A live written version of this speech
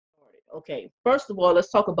Okay, first of all,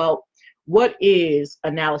 let's talk about what is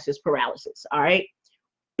analysis paralysis. All right.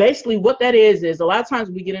 Basically, what that is a lot of times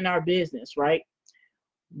we get in our business, right?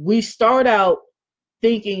 We start out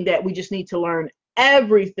thinking that we just need to learn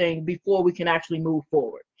everything before we can actually move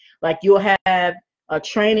forward. Like you'll have a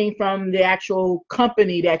training from the actual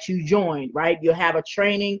company that you joined, right? You'll have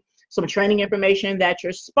some training information that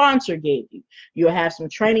your sponsor gave you. You'll have some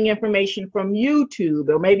training information from YouTube,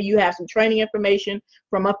 or maybe you have some training information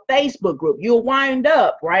from a Facebook group. You'll wind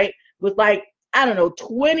up, right, with like, I don't know,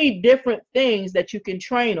 20 different things that you can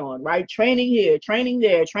train on, right? Training here, training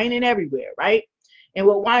there, training everywhere, right? And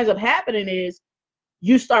what winds up happening is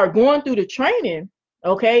you start going through the training,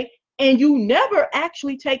 okay, and you never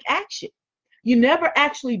actually take action. You never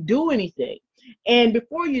actually do anything. And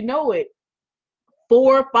before you know it,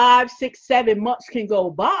 4, 5, 6, 7 months can go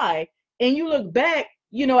by, and you look back,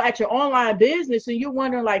 at your online business, and you're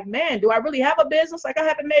wondering, like, man, do I really have a business? Like, I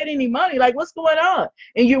haven't made any money. Like, what's going on?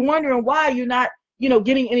 And you're wondering why you're not,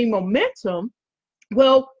 getting any momentum.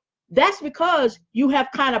 Well, that's because you have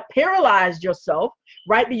kind of paralyzed yourself,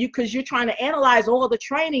 right? Because you're trying to analyze all the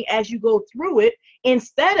training as you go through it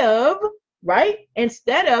instead of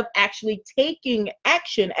actually taking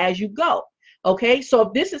action as you go. Okay, so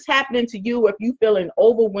if this is happening to you, if you're feeling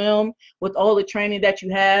overwhelmed with all the training that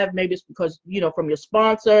you have, maybe it's because, from your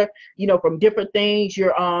sponsor, from different things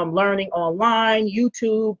you're learning online,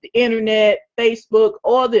 YouTube, the internet, Facebook,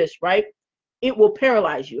 all this, right? It will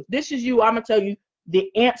paralyze you. If this is you, I'm going to tell you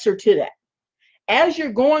the answer to that. As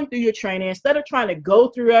you're going through your training, instead of trying to go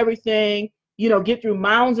through everything, get through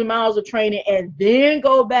miles and miles of training and then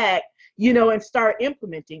go back, and start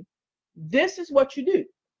implementing, this is what you do.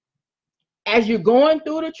 As you're going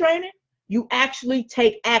through the training, you actually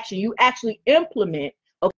take action. You actually implement,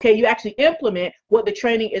 okay? You actually implement what the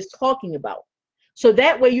training is talking about. So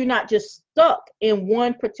that way you're not just stuck in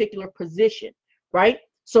one particular position, right?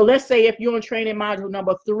 So let's say if you're in training module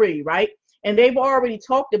number 3, right? And they've already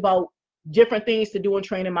talked about different things to do in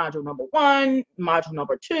training module number 1, module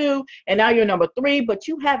number 2, and now you're number 3, but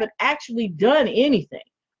you haven't actually done anything.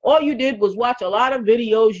 All you did was watch a lot of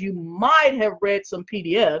videos. You might have read some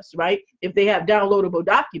PDFs, right? If they have downloadable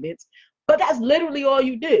documents, but that's literally all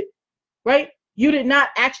you did, right? You did not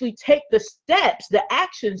actually take the steps, the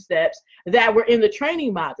action steps that were in the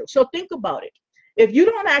training module. So think about it. If you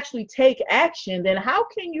don't actually take action, then how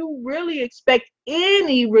can you really expect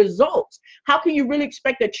any results? How can you really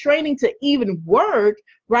expect the training to even work,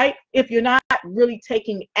 right? If you're not really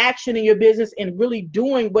taking action in your business and really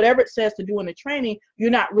doing whatever it says to do in the training,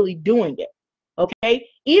 you're not really doing it. Okay,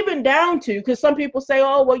 even down to, because some people say,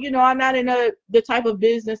 oh, well, I'm not in the type of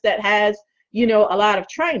business that has, a lot of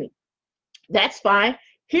training. That's fine.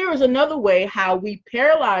 Here is another way how we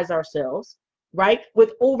paralyze ourselves, right,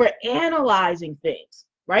 with over analyzing things,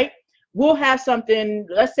 right? We'll have something,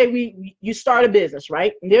 let's say you start a business,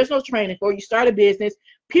 right? And there's no training for it. You start a business.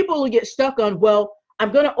 People will get stuck on, well,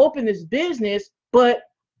 I'm going to open this business, but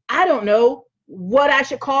I don't know what I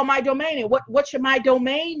should call my domain name. What should my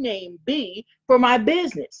domain name be for my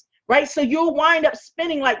business, right? So you'll wind up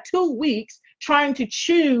spending like 2 weeks trying to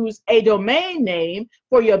choose a domain name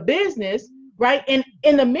for your business, right? And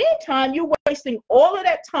in the meantime, you're wasting all of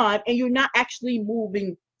that time and you're not actually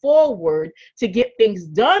moving forward to get things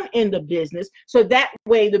done in the business. So that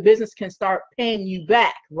way the business can start paying you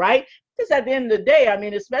back, right? Because at the end of the day, I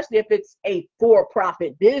mean, especially if it's a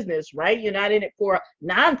for-profit business, right? You're not in it for a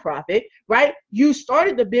nonprofit, right? You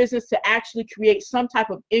started the business to actually create some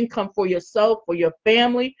type of income for yourself, for your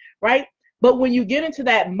family, right? But when you get into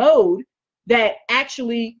that mode, that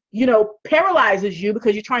actually, paralyzes you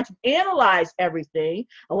because you're trying to analyze everything.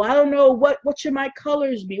 Oh, I don't know what should my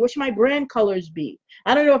colors be? What should my brand colors be?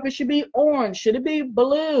 I don't know if it should be orange. Should it be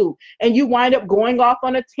blue? And you wind up going off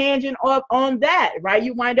on a tangent on that, right?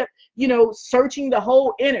 You wind up, searching the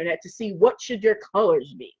whole internet to see what should your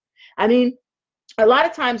colors be. I mean, a lot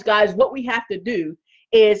of times, guys, what we have to do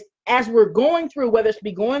is, as we're going through, whether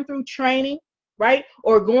it's going through training, right,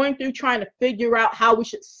 or going through trying to figure out how we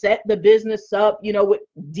should set the business up, with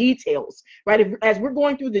details, right? As we're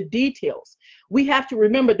going through the details, we have to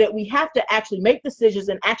remember that we have to actually make decisions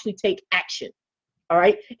and actually take action, all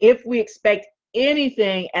right? If we expect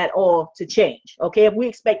anything at all to change, okay? If we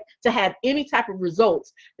expect to have any type of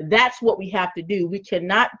results, that's what we have to do. We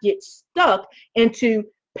cannot get stuck into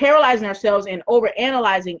paralyzing ourselves and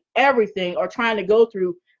overanalyzing everything, or trying to go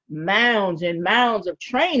through mounds and mounds of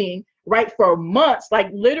training, right, for months. Like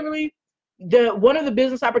literally, one of the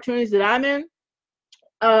business opportunities that I'm in,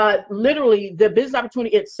 literally the business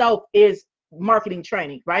opportunity itself is marketing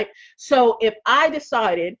training, right? So if I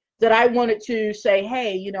decided that I wanted to say,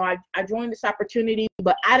 hey, you know, I joined this opportunity,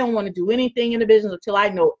 but I don't want to do anything in the business until I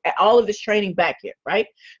know all of this training back here, right?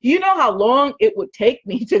 You know how long it would take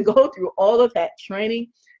me to go through all of that training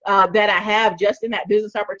that I have just in that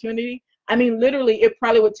business opportunity? I mean, literally, it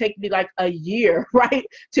probably would take me like a year, right,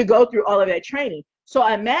 to go through all of that training. So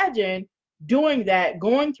imagine doing that,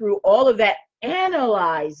 going through all of that,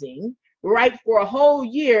 analyzing, right, for a whole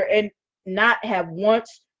year and not have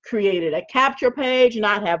once created a capture page,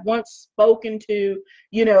 not have once spoken to,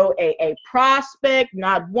 you know, a prospect,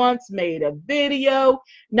 not once made a video,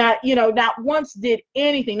 not, you know, not once did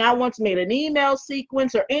anything, not once made an email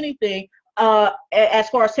sequence or anything as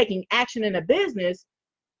far as taking action in a business.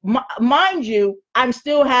 Mind you, I'm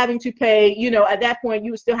still having to pay, you know, at that point, you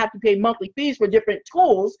would still have to pay monthly fees for different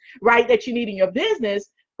tools, right, that you need in your business.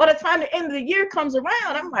 By the time the end of the year comes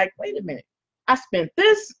around, I'm like, wait a minute, I spent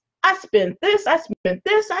this, I spent this, I spent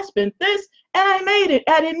this, I spent this, and I made it.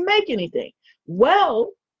 I didn't make anything. Well,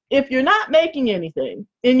 if you're not making anything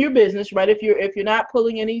in your business, right, if you're not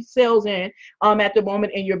pulling any sales in at the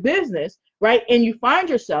moment in your business, right, and you find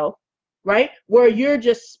yourself, right, where you're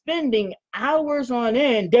just spending hours on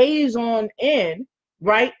end, days on end,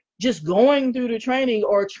 right, just going through the training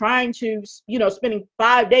or trying to, you know, spending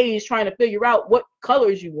 5 days trying to figure out what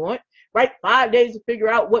colors you want, right, 5 days to figure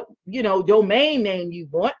out what, you know, domain name you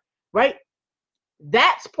want, right?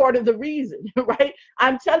 That's part of the reason, right?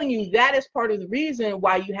 I'm telling you, that is part of the reason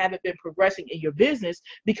why you haven't been progressing in your business,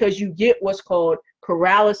 because you get what's called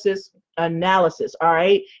paralysis analysis, all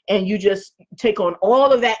right? And you just take on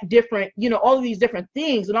all of that different, you know, all of these different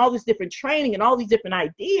things and all this different training and all these different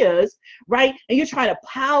ideas, right? And you're trying to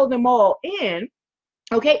pile them all in,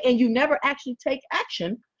 okay? And you never actually take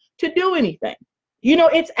action to do anything. You know,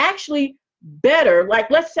 it's actually better, like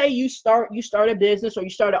let's say you start a business or you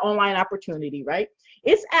start an online opportunity, right?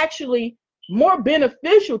 It's actually more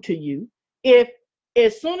beneficial to you if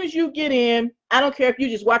as soon as you get in, I don't care if you're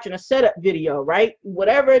just watching a setup video, right?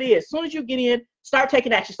 Whatever it is, as soon as you get in, start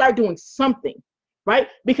taking action, start doing something, right?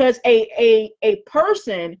 Because a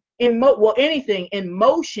person in anything in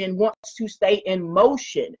motion wants to stay in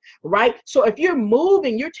motion, right? So if you're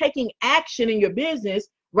moving, you're taking action in your business,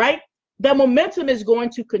 right? The momentum is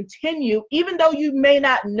going to continue, even though you may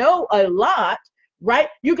not know a lot, right?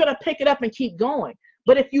 You're going to pick it up and keep going.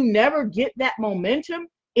 But if you never get that momentum,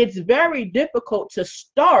 it's very difficult to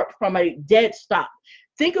start from a dead stop.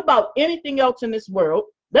 Think about anything else in this world.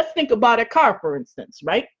 Let's think about a car, for instance,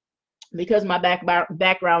 right? Because my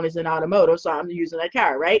background is in automotive, so I'm using a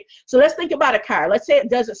car, right? So let's think about a car. Let's say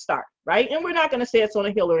it doesn't start, right? And we're not going to say it's on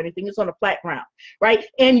a hill or anything. It's on a flat ground, right?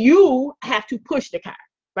 And you have to push the car.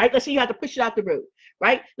 Right? Let's say you have to push it out the road,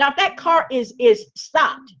 right? Now, if that car is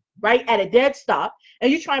stopped, right, at a dead stop, and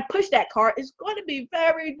you try and push that car, it's going to be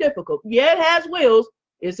very difficult. Yeah, it has wheels.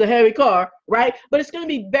 It's a heavy car, right? But it's going to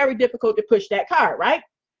be very difficult to push that car, right?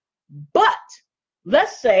 But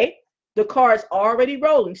let's say the car is already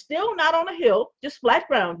rolling, still not on a hill, just flat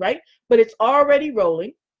ground, right? But it's already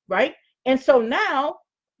rolling, right? And so now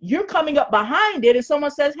you're coming up behind it and someone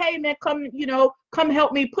says, hey man, come, you know, come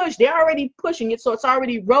help me push. They're already pushing it, so it's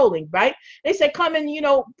already rolling, right? They say, come and, you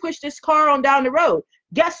know, push this car on down the road.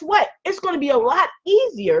 Guess what? It's going to be a lot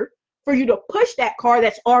easier for you to push that car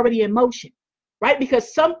that's already in motion, right?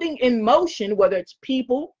 Because something in motion, whether it's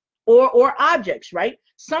people or objects, right?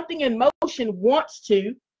 Something in motion wants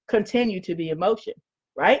to continue to be in motion,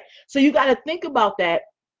 right? So you got to think about that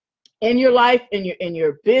in your life, in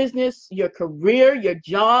your business, your career, your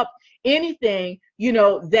job, anything, you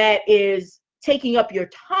know, that is taking up your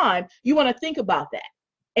time. You want to think about that.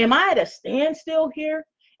 Am I at a standstill here?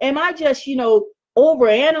 Am I just, you know, over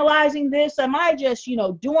analyzing this? Am I just, you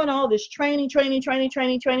know, doing all this training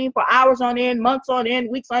for hours on end, months on end,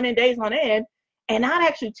 weeks on end, days on end, and not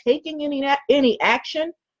actually taking any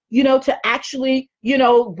action, you know, to actually, you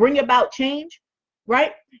know, bring about change,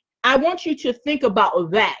 right? I want you to think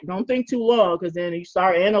about that. Don't think too long, because then you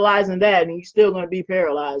start analyzing that and you're still going to be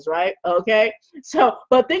paralyzed, right? Okay. So,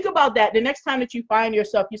 but think about that. The next time that you find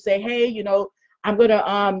yourself, you say, hey, you know, I'm going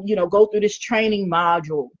to, you know, go through this training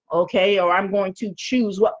module. Okay. Or I'm going to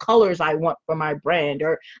choose what colors I want for my brand,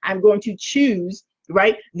 or I'm going to choose,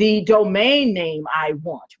 right, the domain name I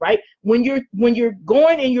want, right? When you're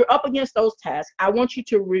going and you're up against those tasks, I want you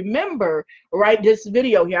to remember, right, this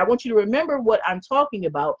video here. I want you to remember what I'm talking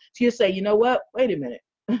about. So you say, you know what? Wait a minute.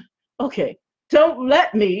 Okay. Don't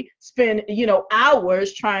let me spend, you know,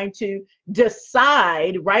 hours trying to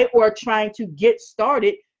decide, right, or trying to get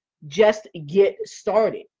started. Just get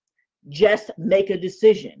started. Just make a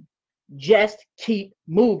decision. Just keep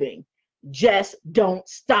moving. Just don't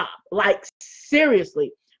stop. Like,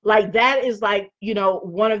 seriously, Like that is like, you know,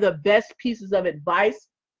 one of the best pieces of advice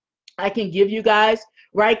I can give you guys,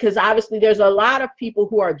 right? Because obviously there's a lot of people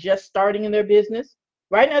who are just starting in their business.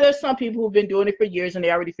 Right now, there's some people who've been doing it for years and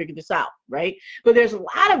they already figured this out, right? But there's a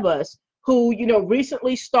lot of us who, you know,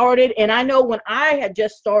 recently started. And I know when I had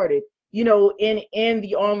just started, you know, in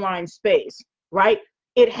the online space, right?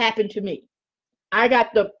 It happened to me. I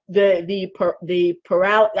got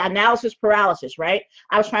analysis paralysis, right?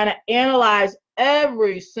 I was trying to analyze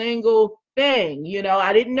every single thing. You know,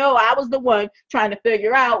 I didn't know I was the one trying to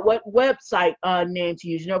figure out what website name to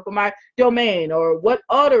use, you know, for my domain, or what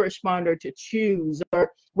autoresponder to choose,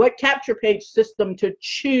 or what capture page system to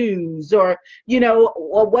choose, or, you know,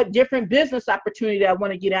 or what different business opportunity I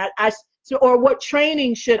want to get at. Or what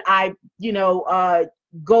training should I, you know,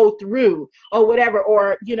 go through, or whatever,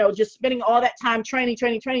 or, you know, just spending all that time training,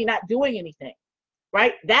 not doing anything,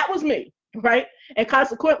 right? That was me, right? And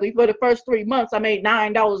consequently, for the first 3 months, I made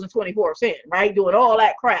 $9.24, right? Doing all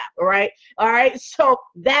that crap, all right? All right, so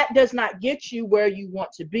that does not get you where you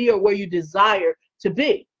want to be or where you desire to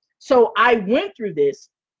be. So I went through this,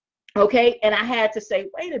 okay, and I had to say,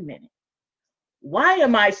 wait a minute, why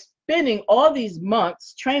am I spending all these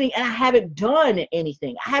months training and I haven't done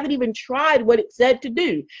anything? I haven't even tried what it said to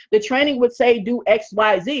do. The training would say do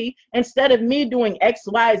XYZ. Instead of me doing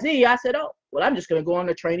XYZ, I said, oh, well, I'm just going to go on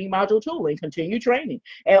to training module 2 and continue training,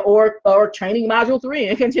 or training module 3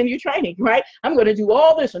 and continue training, right? I'm going to do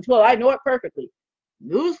all this until I know it perfectly.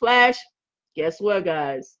 Newsflash, guess what,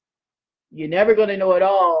 guys? You're never going to know it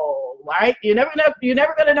all, right? You're never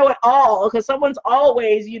going to know it all, because someone's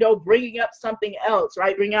always, you know, bringing up something else,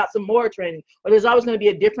 right? Bring out some more training, or there's always going to be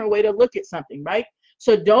a different way to look at something, right?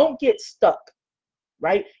 So don't get stuck,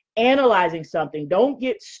 right? Analyzing something. Don't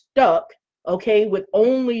get stuck, okay, with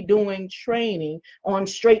only doing training on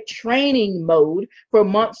straight training mode for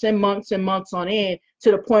months and months and months on end,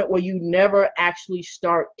 to the point where you never actually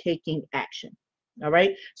start taking action. All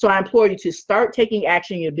right. So I implore you to start taking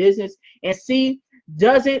action in your business and see,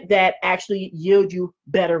 does it that actually yield you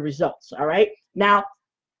better results? All right. Now,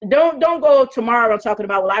 don't go tomorrow talking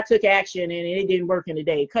about, well, I took action and it didn't work in a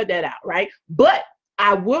day. Cut that out. Right. But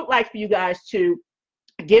I would like for you guys to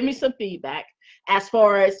give me some feedback as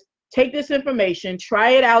far as, take this information,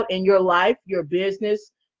 try it out in your life, your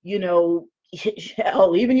business, you know,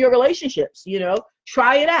 hell, even your relationships, you know,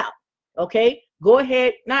 try it out. Okay. Go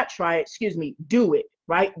ahead, not try it, excuse me, do it,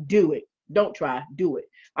 right? Do it. Don't try, do it.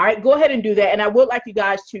 All right, go ahead and do that. And I would like you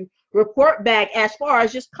guys to report back as far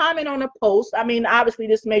as just comment on a post. I mean, obviously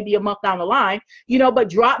this may be a month down the line, you know, but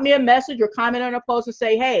drop me a message or comment on a post and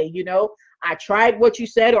say, hey, you know, I tried what you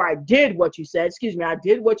said, or I did what you said, excuse me, I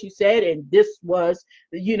did what you said, and this was,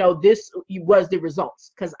 you know, this was the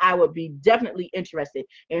results, because I would be definitely interested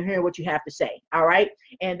in hearing what you have to say. All right.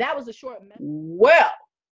 And that was a short message. Well,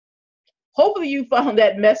 hopefully you found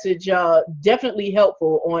that message definitely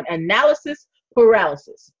helpful on analysis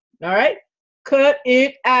paralysis. All right. Cut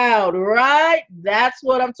it out, right? That's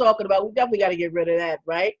what I'm talking about. We definitely got to get rid of that,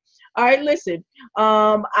 right? All right, listen,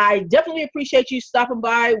 I definitely appreciate you stopping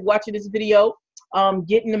by, watching this video,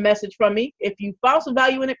 getting the message from me. If you found some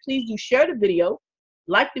value in it, please do share the video,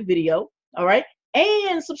 like the video, all right?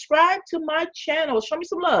 And subscribe to my channel. Show me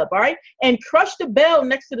some love, all right? And crush the bell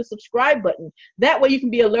next to the subscribe button. That way you can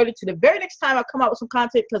be alerted to the very next time I come out with some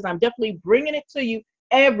content, because I'm definitely bringing it to you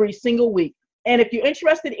every single week. And if you're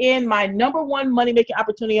interested in my #1 money-making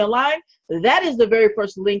opportunity online, that is the very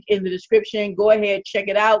first link in the description. Go ahead, check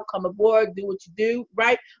it out, come aboard, do what you do,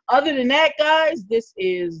 right? Other than that, guys, this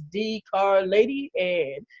is D Car Lady,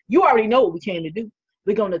 and you already know what we came to do.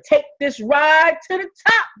 We're going to take this ride to the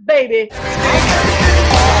top, baby.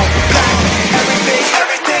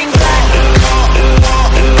 Everything black.